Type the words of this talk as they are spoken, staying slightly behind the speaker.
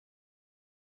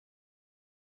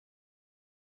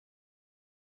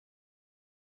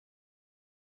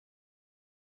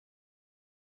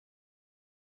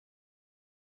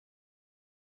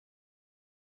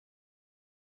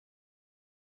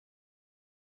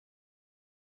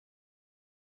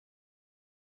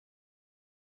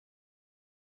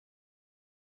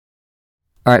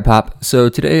All right, Pop. So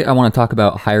today I want to talk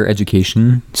about higher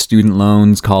education, student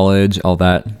loans, college, all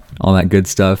that good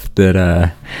stuff. I don't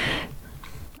know.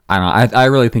 I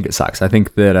really think it sucks. I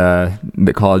think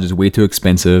that college is way too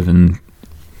expensive and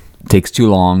takes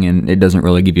too long, and it doesn't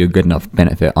really give you a good enough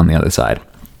benefit on the other side.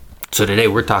 So today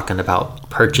we're talking about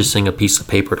purchasing a piece of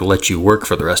paper to let you work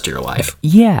for the rest of your life.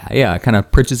 Yeah, kind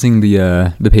of purchasing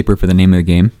the paper for the name of the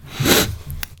game.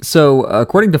 So,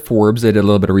 according to Forbes, they did a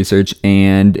little bit of research,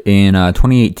 and in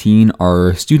 2018,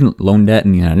 our student loan debt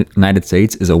in the United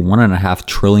States is a $1.5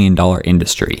 trillion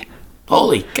industry.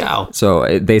 Holy cow.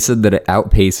 So, they said that it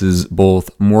outpaces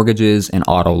both mortgages and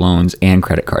auto loans and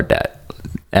credit card debt.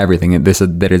 Everything. They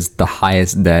said that is the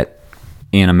highest debt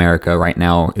in America right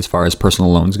now as far as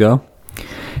personal loans go.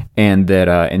 And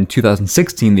that in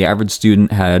 2016, the average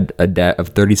student had a debt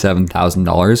of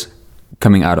 $37,000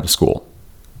 coming out of school.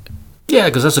 Yeah,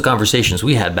 because that's the conversations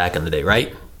we had back in the day,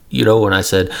 right? You know, when I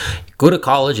said, go to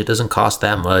college, it doesn't cost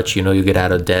that much. You know, you get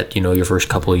out of debt, your first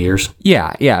couple of years.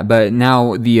 Yeah. But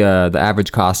now the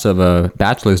average cost of a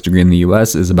bachelor's degree in the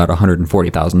U.S. is about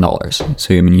 $140,000.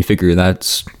 So, I mean, you figure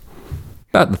that's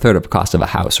about the third of the cost of a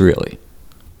house, really.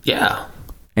 Yeah.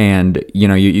 And,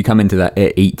 you come into that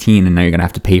at 18 and now you're going to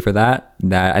have to pay for that.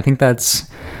 I think that's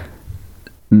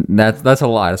a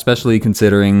lot, especially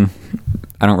considering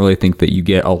I don't really think that you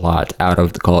get a lot out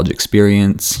of the college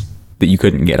experience that you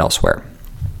couldn't get elsewhere.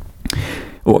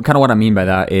 Well, kind of what I mean by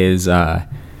that is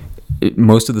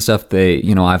most of the stuff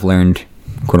that, I've learned,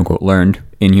 quote unquote, learned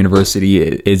in university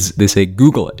is they say,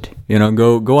 Google it,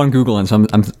 go on Google. And so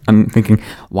I'm thinking,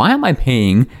 why am I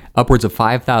paying upwards of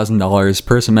 $5,000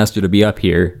 per semester to be up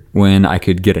here when I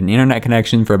could get an internet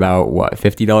connection for about,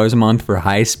 $50 a month for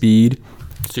high speed?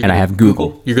 So and I have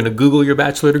Google. You're going to Google your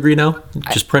bachelor degree now?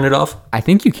 Just print it off? I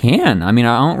think you can. I mean,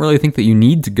 I don't really think that you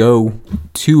need to go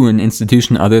to an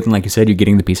institution other than, like you said, you're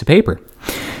getting the piece of paper.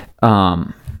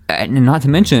 And not to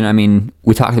mention, I mean,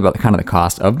 we talked about the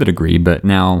cost of the degree, but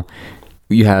now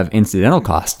you have incidental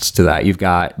costs to that. You've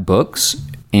got books,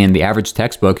 and the average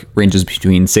textbook ranges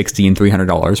between $60 and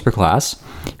 $300 per class.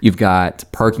 You've got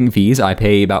parking fees. I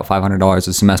pay about $500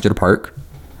 a semester to park.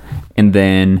 And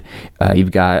then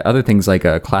you've got other things like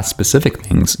class-specific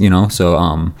things,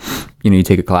 So, you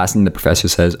take a class and the professor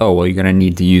says, oh, well, you're going to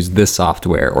need to use this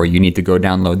software, or you need to go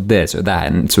download this or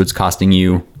that. And so it's costing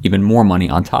you even more money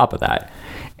on top of that.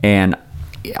 And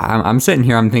I'm sitting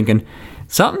here, I'm thinking,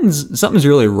 something's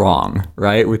really wrong,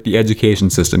 right, with the education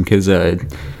system, because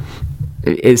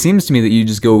it seems to me that you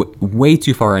just go way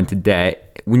too far into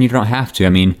debt when you don't have to. I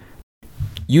mean,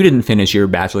 you didn't finish your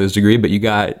bachelor's degree, but you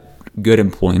got good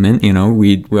employment.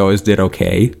 We always did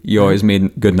okay. You always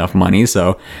made good enough money.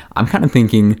 So I'm kind of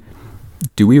thinking,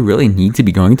 do we really need to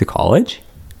be going to college?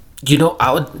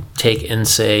 I would take and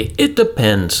say it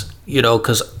depends,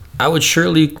 because I would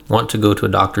surely want to go to a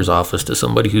doctor's office, to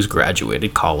somebody who's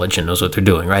graduated college and knows what they're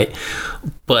doing, right?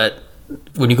 But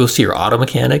when you go see your auto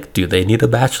mechanic, do they need a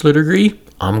bachelor degree?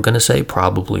 I'm going to say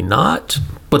probably not.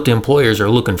 But the employers are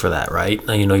looking for that, right?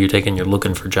 Now, you're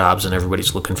looking for jobs, and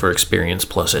everybody's looking for experience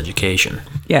plus education.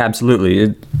 Yeah,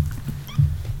 absolutely.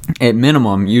 At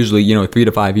minimum, usually, 3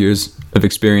 to 5 years of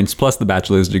experience plus the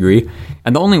bachelor's degree.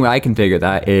 And the only way I can figure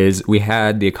that is we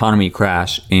had the economy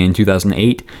crash in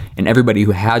 2008, and everybody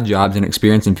who had jobs and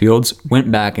experience in fields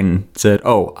went back and said,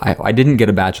 oh, I didn't get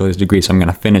a bachelor's degree, so I'm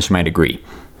going to finish my degree.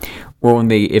 Or when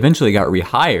they eventually got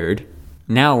rehired,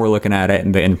 now we're looking at it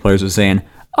and the employers are saying,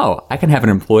 oh, I can have an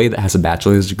employee that has a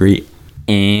bachelor's degree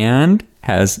and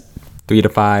has 3 to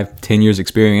 5, 10 years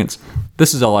experience.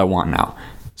 This is all I want now.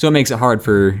 So it makes it hard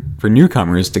for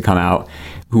newcomers to come out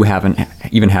who haven't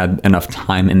even had enough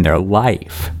time in their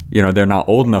life. They're not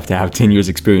old enough to have 10 years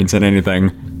experience in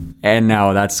anything. And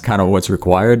now that's kind of what's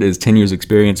required, is 10 years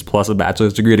experience plus a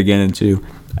bachelor's degree to get into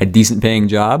a decent paying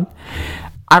job.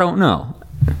 I don't know.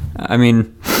 I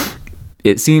mean,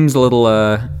 it seems a little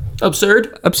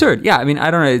absurd. Yeah, I mean, I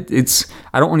don't know.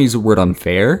 I don't want to use the word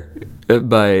unfair,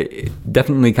 but it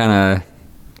definitely kind of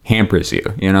hampers you.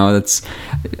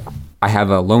 I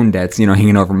have a loan debts,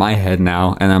 hanging over my head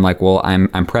now, and I'm like, well,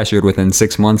 I'm pressured within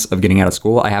 6 months of getting out of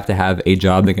school. I have to have a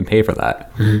job that can pay for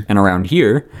that. Mm-hmm. And around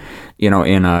here, in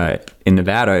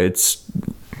Nevada, it's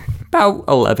about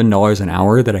 $11 an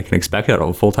hour that I can expect out of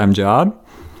a full-time job.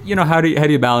 How do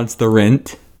you balance the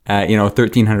rent at,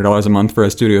 $1,300 a month for a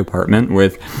studio apartment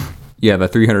with, you have a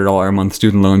 $300 a month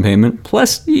student loan payment,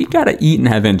 plus you got to eat and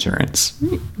have insurance.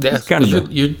 That's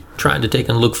you're trying to take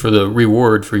and look for the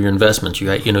reward for your investments.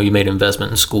 You made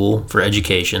investment in school for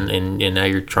education, and now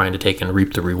you're trying to take and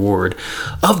reap the reward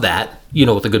of that,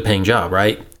 with a good paying job,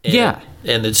 right? And, yeah.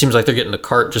 And it seems like they're getting the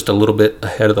cart just a little bit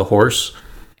ahead of the horse.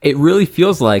 It really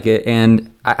feels like it,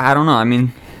 and I don't know. I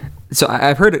mean, so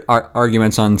I've heard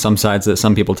arguments on some sides that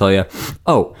some people tell you,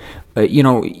 oh,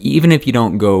 even if you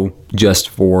don't go just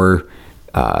for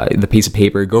the piece of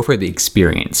paper, go for the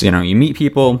experience. You meet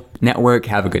people, network,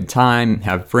 have a good time,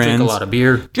 have friends. Drink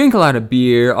a lot of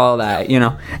beer, all that,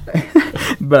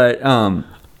 But,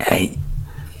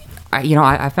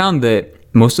 I found that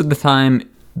most of the time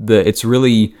it's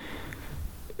really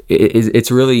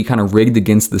kind of rigged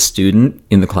against the student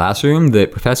in the classroom,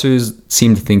 that professors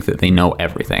seem to think that they know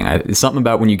everything. It's something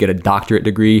about when you get a doctorate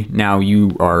degree, now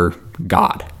you are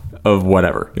God of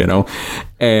whatever,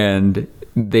 and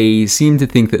they seem to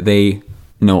think that they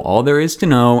know all there is to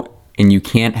know, and you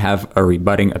can't have a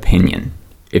rebutting opinion.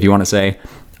 If you want to say,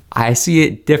 I see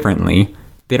it differently,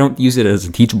 they don't use it as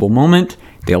a teachable moment.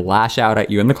 They lash out at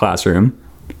you in the classroom.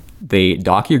 They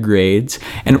dock your grades,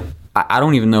 and I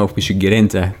don't even know if we should get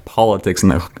into politics in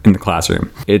the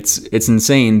classroom. It's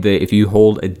insane that if you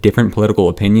hold a different political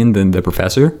opinion than the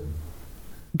professor,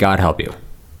 God help you.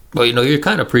 Well, you're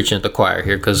kind of preaching at the choir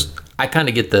here, because I kind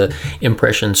of get the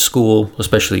impression school,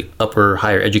 especially upper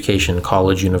higher education,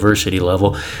 college, university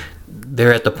level,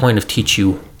 they're at the point of teach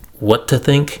you what to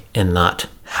think and not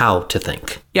how to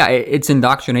think. Yeah, it's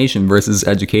indoctrination versus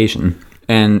education.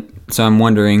 And so I'm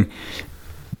wondering,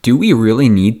 do we really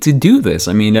need to do this?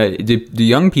 I mean, do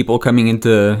young people coming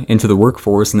into the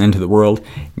workforce and into the world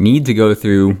need to go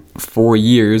through 4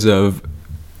 years of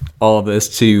all of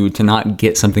this to not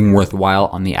get something worthwhile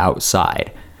on the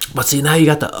outside? But see, now you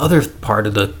got the other part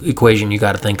of the equation you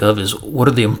got to think of is, what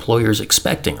are the employers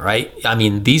expecting, right? I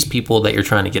mean, these people that you're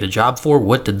trying to get a job for,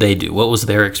 what did they do? What was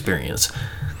their experience?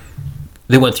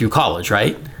 They went through college,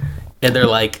 right? And they're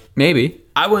like, maybe.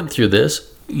 I went through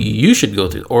this. You should go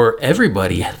through, or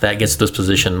everybody that gets this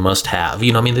position must have.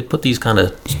 They put these kind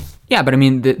of... Yeah, but I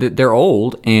mean, they're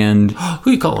old, and...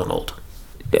 Who you calling old?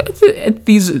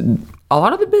 A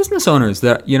lot of the business owners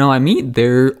that, I meet,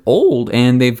 they're old,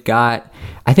 and they've got,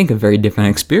 I think, a very different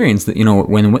experience. That,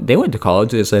 when they went to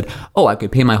college, they said, oh, I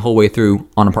could pay my whole way through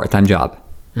on a part-time job.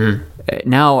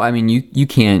 Now, I mean, you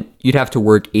can't, you'd have to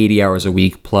work 80 hours a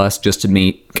week plus just to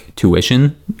make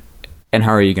tuition, and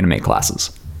how are you going to make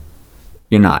classes?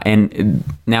 You're not. And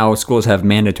now schools have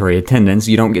mandatory attendance.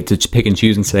 You don't get to pick and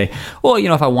choose and say, well,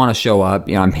 if I want to show up,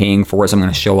 I'm paying for it, so I'm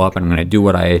going to show up and I'm going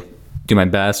to do my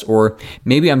best. Or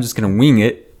maybe I'm just going to wing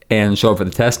it and show up for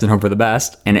the test and hope for the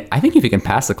best. And I think if you can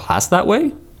pass the class that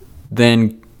way,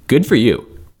 then good for you,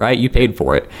 right? You paid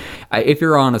for it. If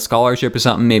you're on a scholarship or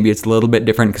something, maybe it's a little bit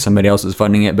different because somebody else is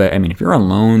funding it. But I mean, if you're on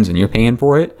loans and you're paying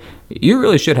for it, you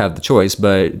really should have the choice.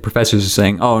 But professors are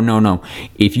saying, oh, no.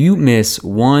 If you miss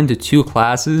 1 to 2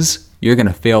 classes, you're going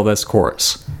to fail this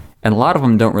course. And a lot of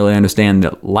them don't really understand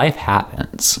that life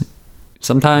happens.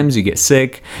 Sometimes you get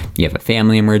sick, you have a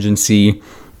family emergency,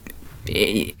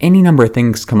 any number of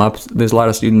things come up. There's a lot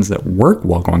of students that work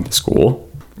while going to school.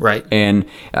 Right. And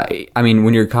I mean,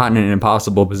 when you're caught in an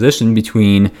impossible position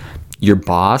between your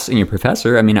boss and your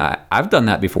professor, I mean, I've done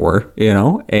that before,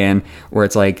 and where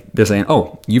it's like, they're saying,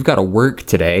 oh, you've got to work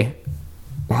today.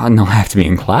 Well, no, I have to be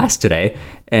in class today.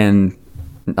 And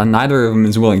neither of them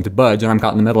is willing to budge. And I'm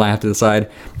caught in the middle. I have to decide,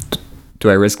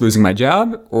 do I risk losing my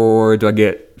job, or do I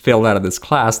get failed out of this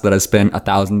class that I spent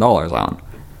 $1,000 on?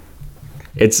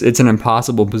 It's an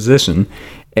impossible position.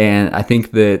 And I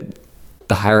think that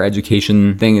the higher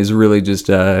education thing is really just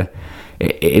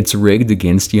it's rigged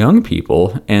against young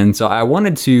people. And so I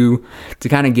wanted to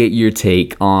kind of get your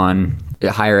take on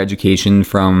higher education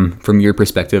from your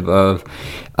perspective of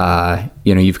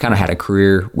you've kind of had a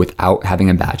career without having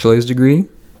a bachelor's degree,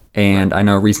 and I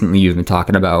know recently you've been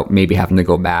talking about maybe having to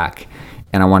go back,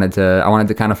 and I wanted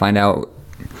to kind of find out,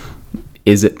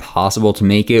 is it possible to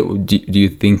make it? Do you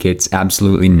think it's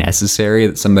absolutely necessary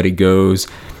that somebody goes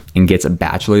and gets a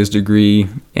bachelor's degree,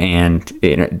 and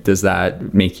does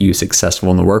that make you successful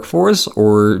in the workforce,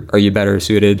 or are you better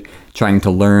suited trying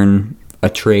to learn a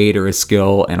trade or a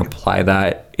skill and apply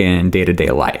that in day-to-day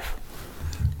life?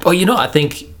 Well, I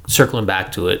think circling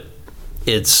back to it,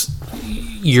 it's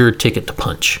your ticket to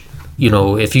punch.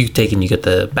 If you take and you get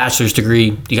the bachelor's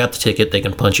degree, you got the ticket, they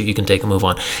can punch it, you can take and move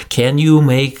on. Can you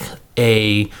make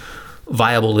a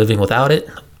viable living without it?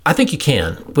 I think you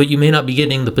can, but you may not be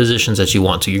getting the positions that you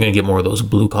want to. You're going to get more of those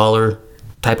blue collar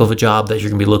type of a job that you're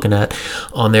going to be looking at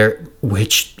on there,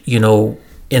 which, in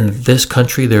this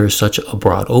country, there is such a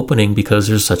broad opening because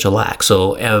there's such a lack.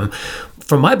 So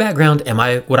from my background,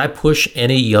 would I push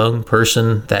any young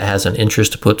person that has an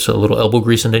interest to put a little elbow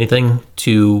grease into anything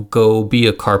to go be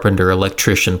a carpenter,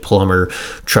 electrician, plumber,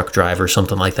 truck driver,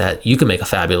 something like that? You can make a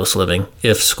fabulous living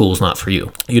if school's not for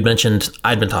you. You'd mentioned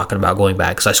I'd been talking about going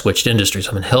back because I switched industries.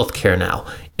 I'm in healthcare now,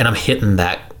 and I'm hitting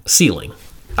that ceiling.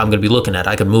 I'm going to be looking at.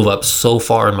 I could move up so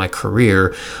far in my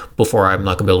career before I'm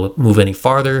not going to be able to move any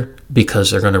farther because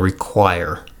they're going to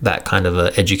require that kind of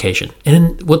education.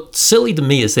 And what's silly to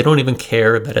me is they don't even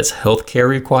care that it's healthcare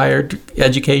required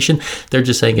education. They're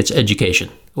just saying it's education.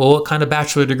 Well, what kind of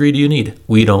bachelor degree do you need?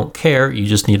 We don't care. You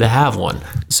just need to have one.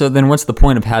 So then what's the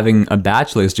point of having a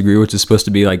bachelor's degree, which is supposed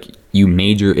to be like you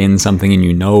major in something and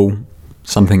you know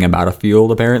something about a field,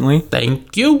 apparently?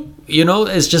 Thank you.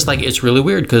 It's just like, it's really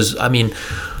weird because,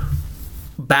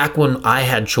 back when I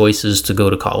had choices to go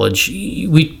to college,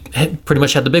 we pretty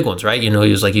much had the big ones, right? It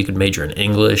was like you could major in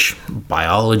English,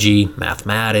 biology,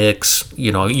 mathematics,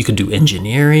 you could do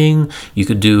engineering, you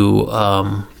could do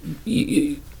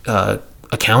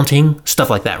accounting, stuff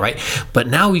like that, right? But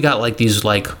now we got like these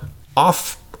like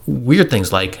off weird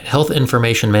things like health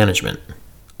information management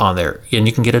on there, and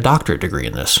you can get a doctorate degree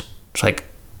in this. It's like,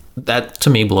 that to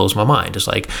me blows my mind. It's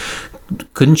like,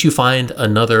 couldn't you find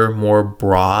another more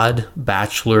broad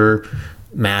bachelor,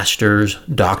 master's,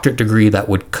 doctorate degree that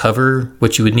would cover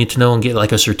what you would need to know and get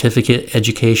like a certificate,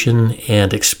 education,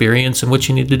 and experience in what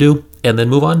you need to do, and then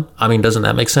move on? Doesn't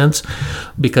that make sense?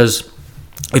 Because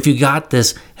if you got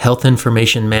this health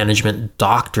information management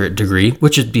doctorate degree,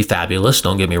 which would be fabulous,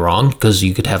 don't get me wrong, because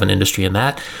you could have an industry in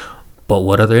that, but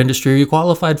what other industry are you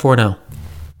qualified for now?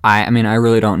 I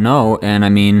really don't know.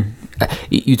 And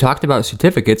you talked about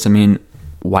certificates.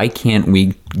 Why can't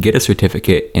we get a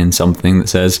certificate in something that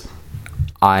says,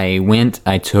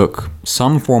 I took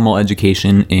some formal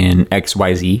education in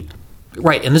XYZ?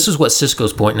 Right, and this is what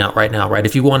Cisco's pointing out right now, right?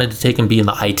 If you wanted to take and be in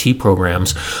the IT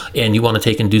programs and you want to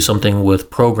take and do something with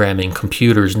programming,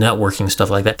 computers, networking, stuff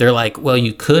like that, they're like, well,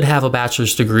 you could have a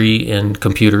bachelor's degree in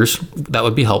computers. That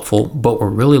would be helpful, but we're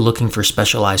really looking for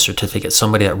specialized certificates,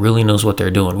 somebody that really knows what they're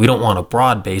doing. We don't want a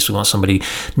broad base. We want somebody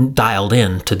dialed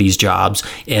in to these jobs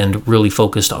and really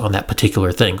focused on that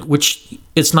particular thing, which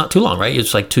it's not too long, right?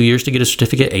 It's like 2 years to get a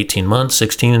certificate, 18 months,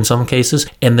 16 in some cases.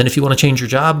 And then if you want to change your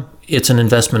job, it's an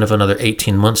investment of another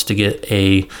 18 months to get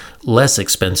a less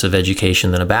expensive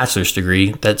education than a bachelor's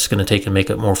degree that's going to take and make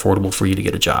it more affordable for you to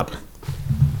get a job.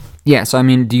 Yeah, so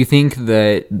do you think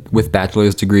that with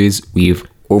bachelor's degrees, we've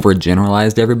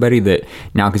overgeneralized everybody, that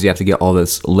now because you have to get all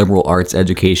this liberal arts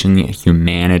education,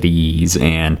 humanities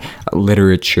and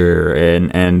literature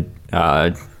and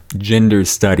gender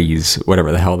studies,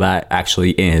 whatever the hell that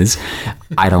actually is,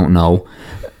 I don't know.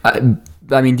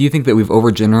 Do you think that we've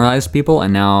overgeneralized people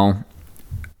and now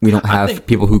we don't have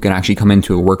people who can actually come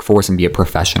into a workforce and be a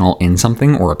professional in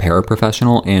something or a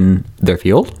paraprofessional in their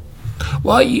field?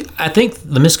 Well, I think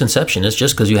the misconception is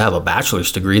just because you have a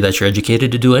bachelor's degree that you're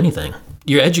educated to do anything.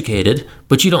 You're educated,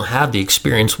 but you don't have the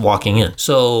experience walking in.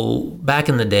 So back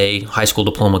in the day, high school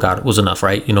diploma was enough,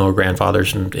 right? Our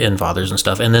grandfathers and fathers and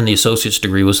stuff. And then the associate's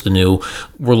degree was the new,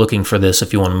 we're looking for this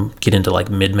if you want to get into like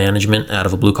mid-management out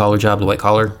of a blue-collar job, the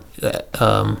white-collar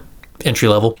entry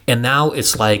level. And now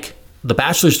it's like the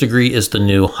bachelor's degree is the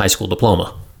new high school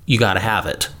diploma. You got to have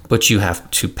it, but you have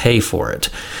to pay for it.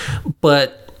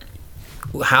 But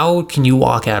how can you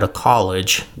walk out of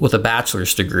college with a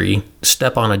bachelor's degree,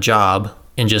 step on a job,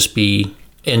 and just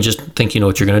think you know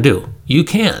what you're going to do? You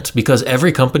can't, because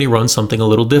every company runs something a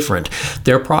little different.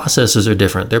 Their processes are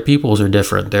different. Their peoples are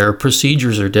different. Their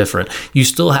procedures are different. You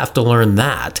still have to learn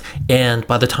that. And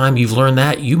by the time you've learned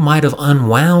that, you might have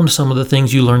unwound some of the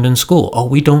things you learned in school. Oh,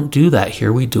 we don't do that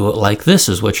here. We do it like this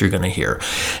is what you're going to hear.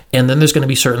 And then there's going to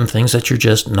be certain things that you're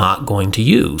just not going to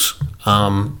use.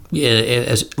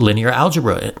 As linear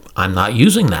algebra, I'm not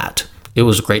using that. It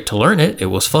was great to learn it. It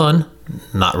was fun.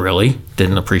 Not really.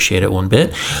 Didn't appreciate it one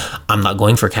bit. I'm not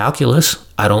going for calculus.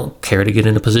 I don't care to get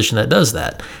in a position that does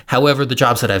that. However, the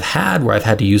jobs that I've had where I've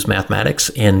had to use mathematics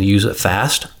and use it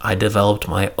fast, I developed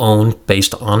my own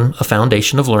based on a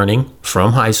foundation of learning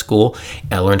from high school,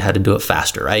 and I learned how to do it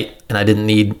faster, right? And I didn't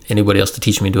need anybody else to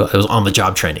teach me to do it. It was on the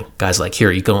job training. Guys like,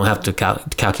 here, you don't have to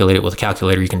calculate it with a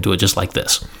calculator. You can do it just like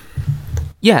this.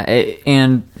 Yeah,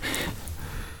 and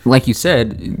like you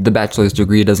said, the bachelor's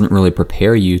degree doesn't really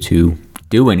prepare you to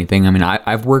do anything.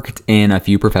 I've worked in a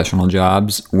few professional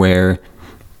jobs where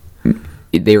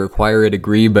they require a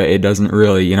degree, but it doesn't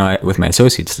really, with my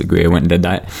associate's degree, I went and did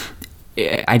that.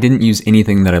 I didn't use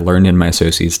anything that I learned in my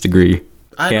associate's degree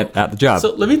at the job.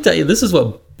 So let me tell you, this is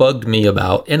what bugged me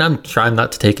about, and I'm trying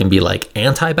not to take and be like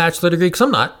anti-bachelor degree, because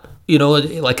I'm not.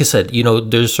 Like I said,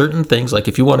 there's certain things, like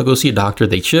if you want to go see a doctor,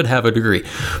 they should have a degree.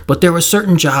 But there were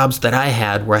certain jobs that I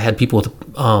had where I had people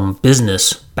with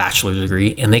business bachelor's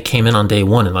degree, and they came in on day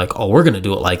one and like, oh, we're going to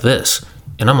do it like this.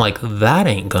 And I'm like, that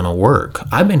ain't going to work.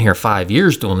 I've been here 5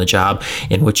 years doing the job,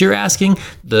 and what you're asking,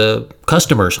 the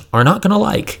customers are not going to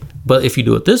like. But if you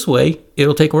do it this way,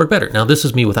 it'll take work better. Now, this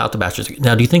is me without the bachelor's degree.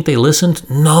 Now, do you think they listened?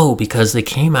 No, because they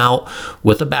came out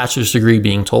with a bachelor's degree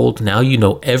being told, now you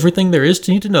know everything there is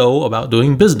to need to know about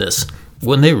doing business,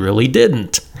 when they really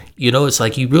didn't. It's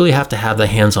like you really have to have the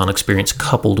hands-on experience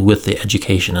coupled with the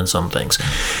education in some things.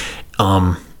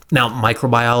 Now,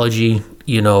 microbiology,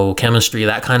 chemistry,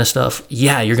 that kind of stuff,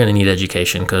 yeah, you're going to need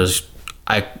education, because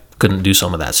I couldn't do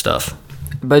some of that stuff.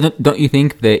 But don't you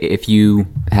think that if you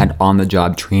had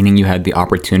on-the-job training, you had the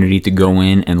opportunity to go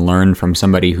in and learn from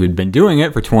somebody who'd been doing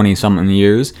it for 20-something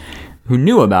years, who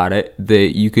knew about it,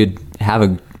 that you could have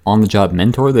a on-the-job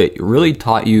mentor that really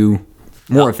taught you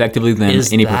more effectively than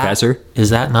any professor? Is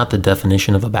that not the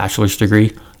definition of a bachelor's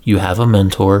degree? You have a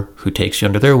mentor who takes you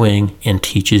under their wing and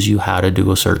teaches you how to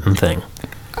do a certain thing.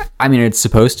 I mean, it's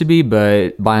supposed to be,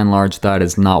 but by and large, that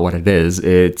is not what it is.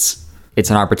 It's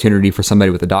an opportunity for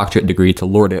somebody with a doctorate degree to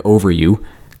lord it over you,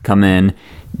 come in,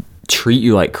 treat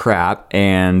you like crap,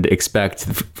 and expect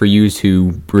for you to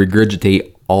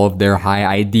regurgitate all of their high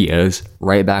ideas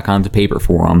right back onto paper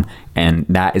for them, and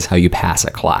that is how you pass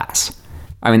a class.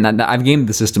 I mean, I've gamed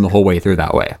the system the whole way through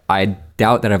that way. I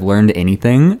doubt that I've learned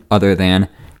anything other than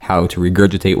how to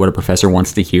regurgitate what a professor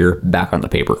wants to hear back on the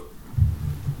paper.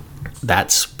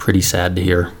 That's pretty sad to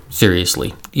hear.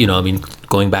 Seriously.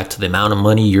 Going back to the amount of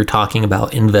money you're talking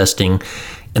about investing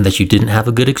and that you didn't have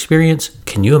a good experience.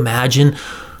 Can you imagine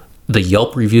the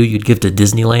Yelp review you'd give to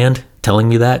Disneyland telling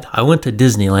me that? I went to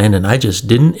Disneyland and I just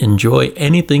didn't enjoy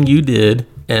anything you did,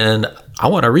 and I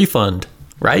want a refund,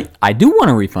 right? I do want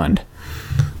a refund.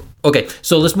 Okay,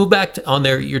 so let's move back on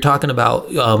there. You're talking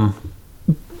about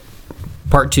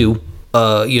part two,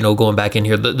 going back in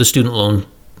here, the student loan,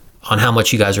 on how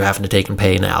much you guys are having to take and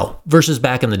pay now versus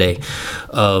back in the day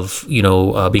of,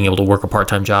 being able to work a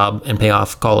part-time job and pay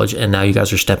off college. And now you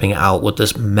guys are stepping out with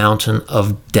this mountain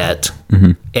of debt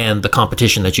and the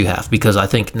competition that you have, because I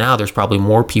think now there's probably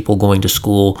more people going to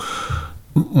school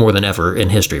more than ever in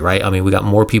history, right? I mean, we got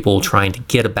more people trying to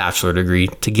get a bachelor degree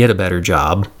to get a better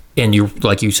job. And you're,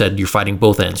 like you said, you're fighting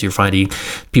both ends. You're finding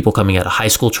people coming out of high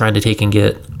school trying to take and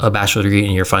get a bachelor degree,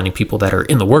 and you're finding people that are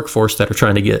in the workforce that are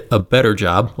trying to get a better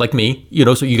job, like me.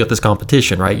 So you got this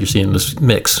competition, right? You're seeing this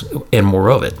mix and more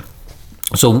of it.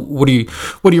 So what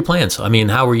are your plans? I mean,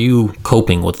 how are you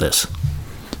coping with this?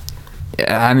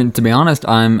 I mean, to be honest,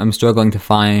 I'm struggling to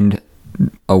find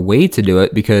a way to do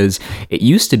it, because it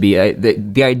used to be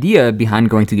the idea behind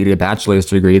going to get a bachelor's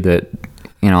degree that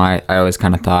I always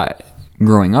kind of thought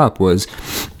growing up was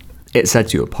it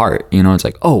sets you apart. It's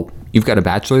like, oh, you've got a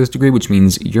bachelor's degree, which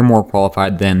means you're more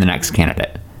qualified than the next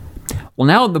candidate. Well,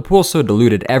 now the pool's so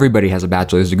diluted, everybody has a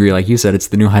bachelor's degree. Like you said, it's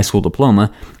the new high school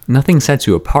diploma. Nothing sets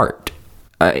you apart.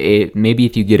 Maybe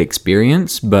if you get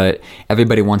experience, but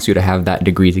everybody wants you to have that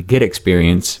degree to get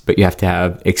experience, but you have to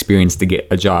have experience to get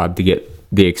a job, to get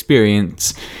the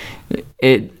experience.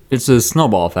 It's a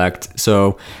snowball effect.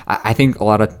 So I think a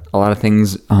lot of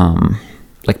things,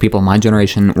 like people in my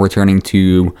generation, we're turning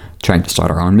to trying to start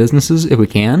our own businesses if we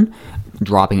can,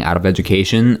 dropping out of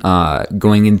education,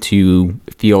 going into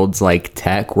fields like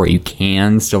tech where you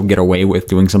can still get away with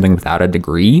doing something without a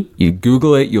degree. You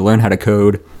Google it, you learn how to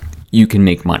code, you can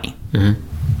make money. Mm-hmm.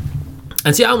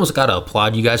 And see, I almost got to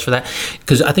applaud you guys for that,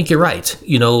 because I think you're right.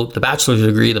 The bachelor's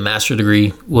degree, the master's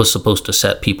degree was supposed to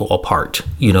set people apart,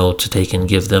 to take and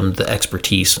give them the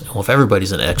expertise. Well, if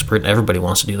everybody's an expert and everybody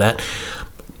wants to do that,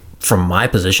 from my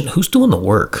position, who's doing the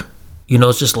work?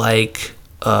 It's just like,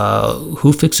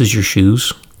 who fixes your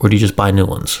shoes, or do you just buy new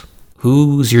ones?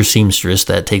 Who's your seamstress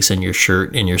that takes in your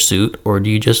shirt and your suit, or do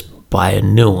you just buy a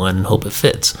new one and hope it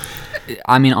fits?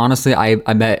 I mean, honestly, I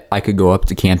bet I could go up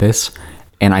to campus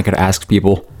and I could ask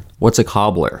people, what's a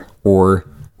cobbler? Or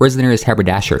where's the nearest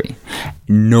haberdashery?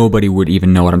 Nobody would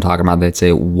even know what I'm talking about. They'd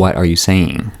say, what are you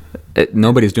saying?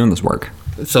 Nobody's doing this work.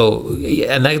 So,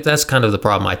 and that's kind of the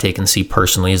problem I take and see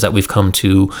personally, is that we've come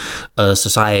to a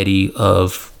society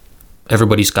of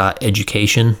everybody's got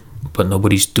education, but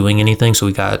nobody's doing anything. So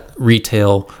we got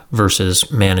retail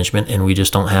versus management, and we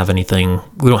just don't have anything.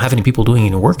 We don't have any people doing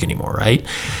any work anymore, right?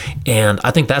 And I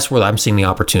think that's where I'm seeing the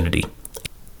opportunity.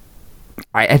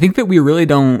 I think that we really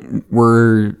don't.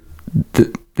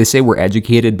 They say we're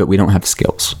educated, but we don't have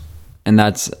skills. And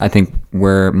that's, I think,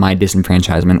 where my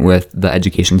disenfranchisement with the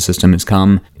education system has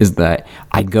come, is that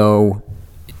I go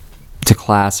to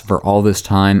class for all this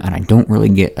time and I don't really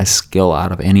get a skill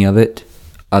out of any of it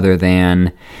other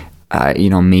than,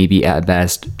 maybe at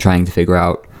best trying to figure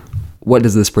out what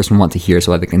does this person want to hear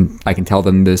so I can tell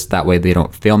them this, that way they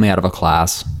don't fail me out of a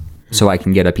class so I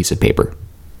can get a piece of paper.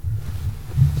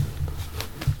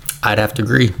 I'd have to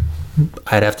agree.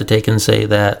 I'd have to take and say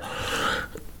that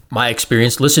my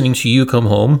experience listening to you come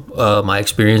home, my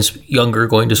experience younger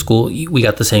going to school, we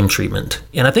got the same treatment.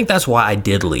 And I think that's why I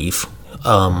did leave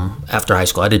after high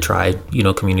school. I did try,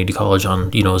 community college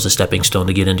on, as a stepping stone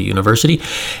to get into university.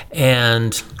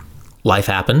 And life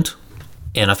happened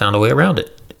and I found a way around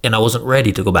it. And I wasn't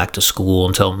ready to go back to school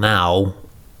until now,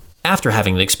 after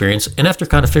having the experience and after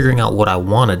kind of figuring out what I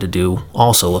wanted to do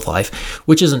also with life,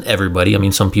 which isn't everybody. I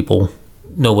mean, some people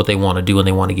know what they want to do and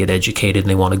they want to get educated and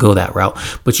they want to go that route.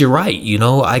 But you're right.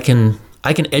 I can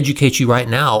educate you right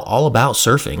now all about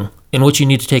surfing and what you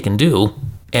need to take and do.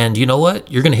 And you know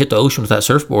what? You're going to hit the ocean with that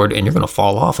surfboard and you're going to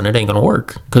fall off and it ain't going to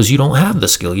work because you don't have the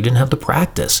skill. You didn't have the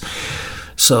practice.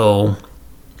 So,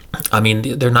 I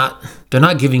mean, they're not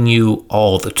giving you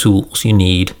all the tools you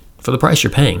need for the price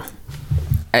you're paying.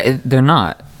 They're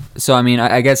not. So, I mean,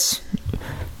 I guess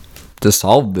to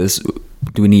solve this,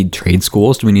 do we need trade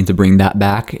schools? Do we need to bring that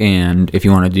back? And if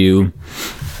you want to do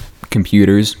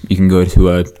computers, you can go to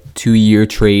a 2-year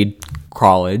trade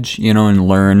college, and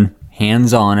learn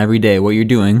hands-on every day what you're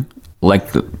doing,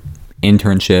 like the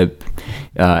internship,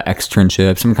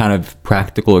 externship, some kind of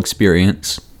practical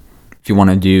experience. If you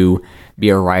want to be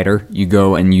a writer, you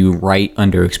go and you write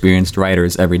under experienced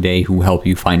writers every day who help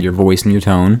you find your voice and your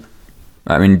tone.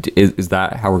 I mean, is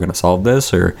that how we're going to solve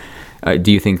this? Or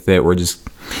do you think that we're just...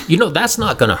 that's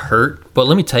not going to hurt. But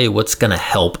let me tell you what's going to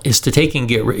help is to take and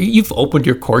get... You've opened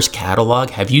your course catalog.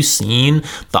 Have you seen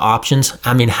the options?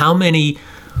 I mean, how many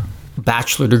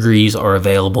bachelor degrees are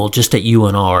available just at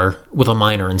UNR with a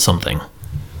minor in something?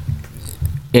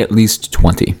 At least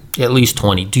 20. At least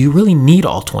 20. Do you really need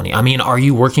all 20? I mean, are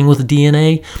you working with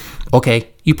DNA? Okay,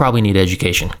 you probably need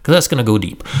education because that's going to go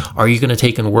deep. Are you going to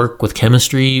take and work with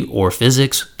chemistry or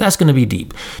physics? That's going to be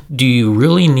deep. Do you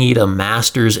really need a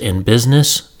master's in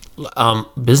business?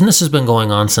 Business has been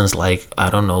going on since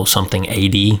something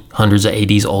AD, hundreds of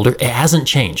ADs older. It hasn't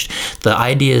changed. The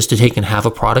idea is to take and have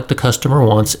a product the customer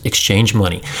wants, exchange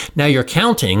money. Now you're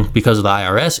accounting because of the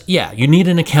IRS. Yeah, you need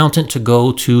an accountant to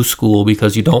go to school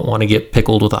because you don't want to get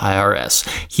pickled with the IRS.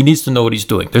 He needs to know what he's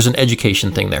doing. There's an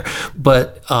education thing there.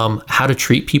 But how to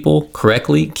treat people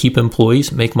correctly, keep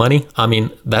employees, make money, I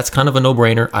mean, that's kind of a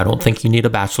no-brainer. I don't think you need a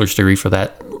bachelor's degree for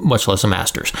that, much less a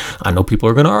master's. I know people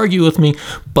are going to argue with me,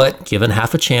 but given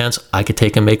half a chance, I could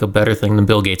take and make a better thing than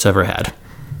Bill Gates ever had.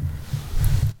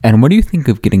 And what do you think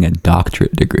of getting a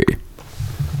doctorate degree?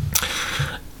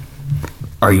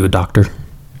 Are you a doctor?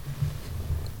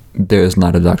 There's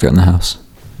not a doctor in the house.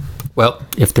 Well,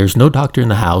 if there's no doctor in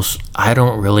the house,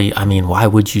 why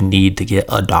would you need to get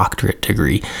a doctorate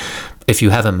degree? If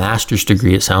you have a master's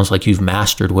degree, it sounds like you've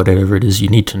mastered whatever it is you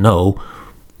need to know.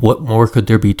 What more could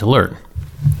there be to learn?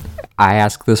 I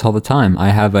ask this all the time. I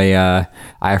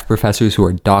have professors who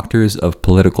are doctors of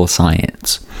political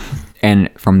science. And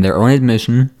from their own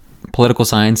admission, political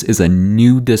science is a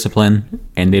new discipline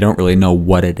and they don't really know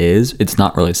what it is. It's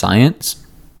not really science,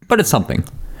 but it's something.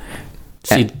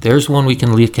 See, there's one we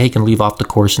can take and leave off the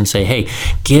course and say, hey,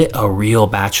 get a real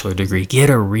bachelor degree,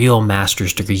 get a real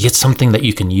master's degree, get something that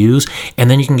you can use, and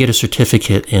then you can get a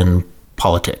certificate in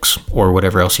politics or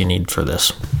whatever else you need for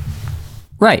this.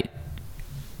 Right.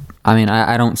 I mean,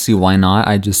 I don't see why not.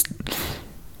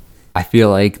 I feel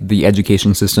like the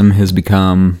education system has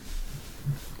become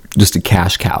just a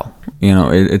cash cow.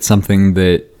 It's something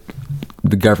that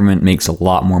the government makes a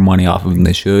lot more money off of than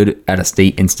they should at a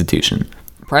state institution.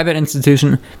 Private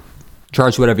institution,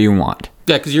 charge whatever you want.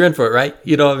 Yeah, because you're in for it, right?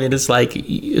 It's like,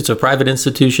 it's a private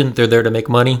institution. They're there to make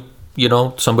money.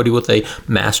 Somebody with a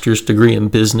master's degree in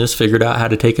business figured out how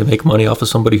to take and make money off of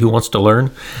somebody who wants to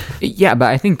learn. Yeah, but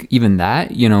I think even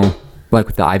that, like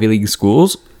with the Ivy League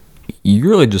schools, you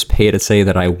really just pay to say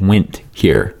that I went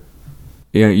here.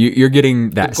 You're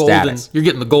getting that status. You're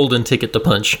getting the golden ticket to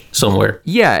punch somewhere.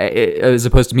 Yeah, as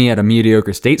opposed to me at a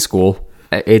mediocre state school,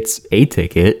 it's a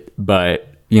ticket, but,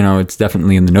 it's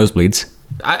definitely in the nosebleeds.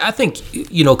 I think,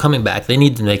 coming back, they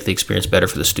need to make the experience better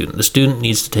for the student. The student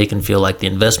needs to take and feel like the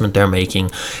investment they're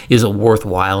making is a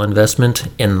worthwhile investment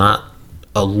and not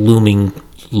a looming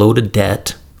load of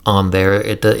debt on there.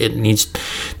 It needs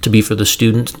to be for the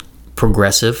student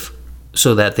progressive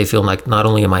so that they feel like not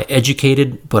only am I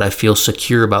educated, but I feel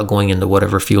secure about going into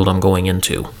whatever field I'm going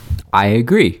into. I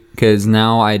agree, because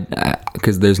now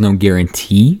because there's no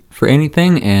guarantee for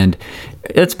anything, and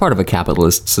it's part of a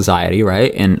capitalist society,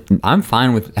 right? And I'm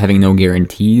fine with having no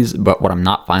guarantees, but what I'm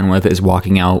not fine with is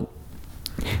walking out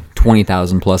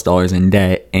 $20,000+ in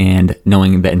debt and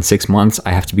knowing that in 6 months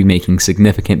I have to be making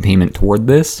significant payment toward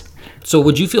this. So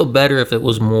would you feel better if it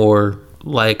was more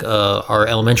like our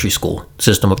elementary school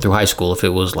system up through high school, if it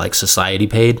was like society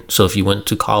paid? So if you went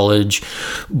to college,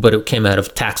 but it came out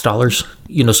of tax dollars,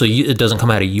 so it doesn't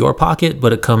come out of your pocket,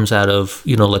 but it comes out of,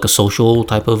 like a social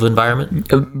type of environment?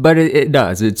 But it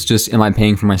does. It's just, am I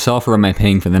paying for myself or am I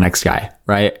paying for the next guy,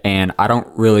 right? And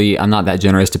I'm not that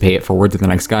generous to pay it forward to the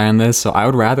next guy on this, so I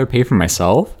would rather pay for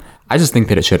myself. I just think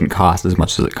that it shouldn't cost as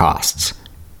much as it costs.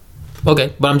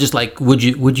 Okay, but I'm just like, would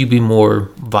you be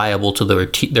more viable to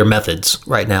their methods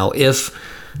right now if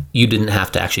you didn't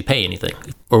have to actually pay anything,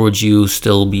 or would you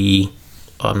still be?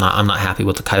 I'm not happy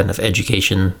with the kind of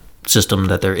education system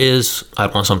that there is. I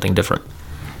want something different.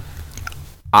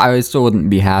 I still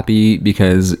wouldn't be happy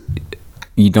because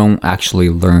you don't actually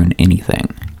learn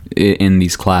anything in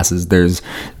these classes. There's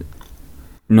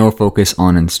no focus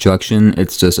on instruction.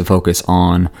 It's just a focus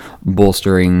on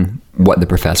bolstering what the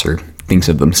professor thinks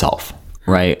of themselves,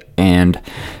 right? And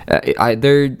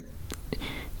there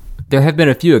have been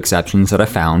a few exceptions that I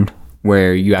found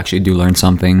where you actually do learn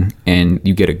something and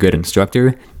you get a good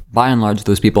instructor. By and large,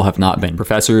 those people have not been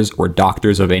professors or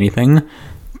doctors of anything.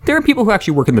 There are people who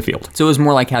actually work in the field. So it was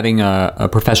more like having a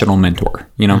professional mentor,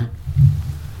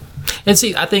 And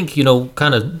see, I think,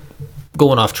 kind of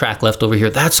going off track left over here,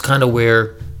 that's kind of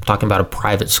where, talking about a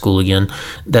private school again,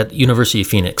 that University of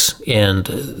Phoenix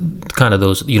and kind of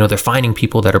those, they're finding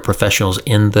people that are professionals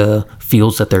in the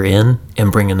fields that they're in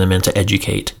and bringing them in to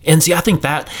educate. And see, I think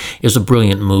that is a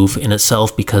brilliant move in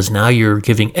itself, because now you're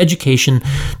giving education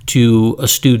to a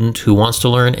student who wants to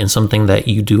learn in something that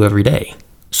you do every day.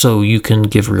 So you can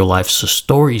give real life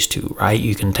stories to, right?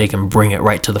 You can take and bring it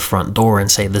right to the front door and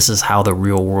say, this is how the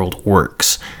real world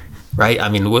works, right? I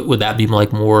mean, would that be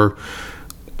like more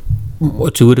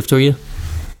intuitive to you?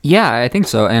 Yeah, I think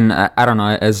so. And I don't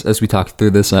know, as we talk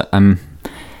through this, I'm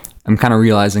kind of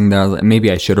realizing that maybe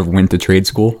I should have went to trade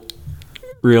school,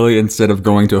 really, instead of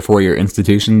going to a 4-year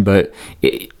institution. But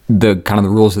the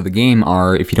rules of the game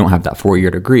are, if you don't have that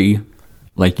 4-year degree,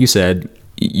 like you said,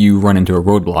 you run into a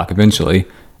roadblock eventually.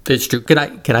 It's true. Can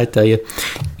I tell you,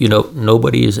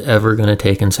 nobody is ever going to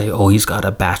take and say, oh, he's got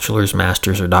a bachelor's,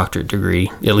 master's, or doctorate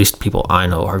degree. At least people I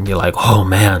know are going to be like, oh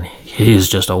man, he is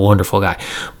just a wonderful guy.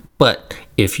 But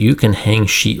if you can hang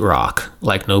sheetrock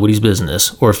like nobody's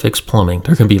business or fix plumbing,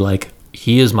 they're going to be like,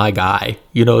 he is my guy.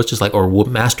 It's just like, or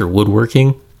master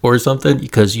woodworking or something,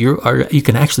 because you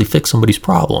can actually fix somebody's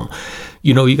problem.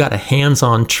 You got a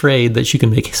hands-on trade that you can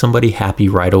make somebody happy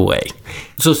right away.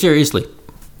 So seriously,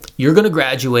 you're going to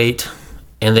graduate,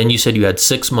 and then you said you had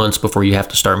 6 months before you have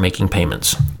to start making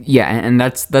payments. Yeah, and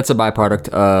that's a byproduct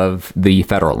of the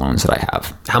federal loans that I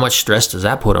have. How much stress does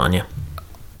that put on you?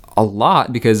 A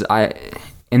lot, because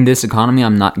in this economy,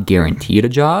 I'm not guaranteed a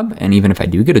job, and even if I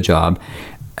do get a job,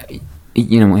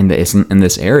 in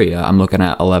this area, I'm looking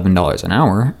at $11 an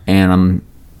hour, and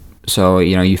so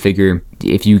you figure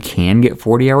if you can get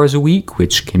 40 hours a week,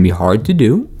 which can be hard to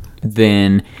do,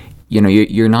 then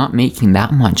you're not making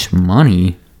that much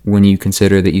money when you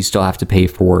consider that you still have to pay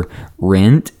for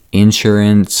rent,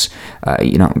 insurance,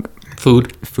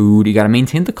 food. You got to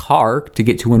maintain the car to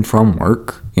get to and from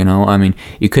work. I mean,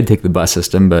 you could take the bus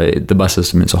system, but the bus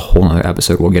system is a whole other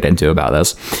episode we'll get into about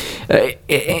this.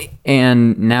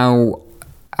 And now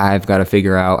I've got to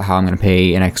figure out how I'm going to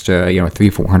pay an extra,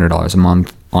 $300-400 a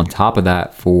month on top of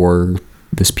that for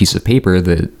this piece of paper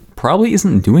that probably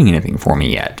isn't doing anything for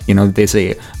me yet. They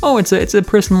say, oh, it's a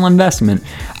personal investment.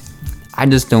 I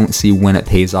just don't see when it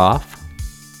pays off.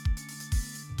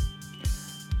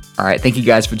 All right, thank you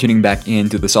guys for tuning back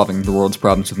into the Solving the World's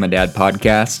Problems with My Dad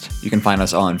podcast. You can find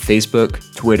us on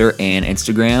Facebook, Twitter, and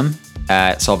Instagram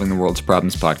at Solving the World's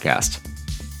Problems podcast.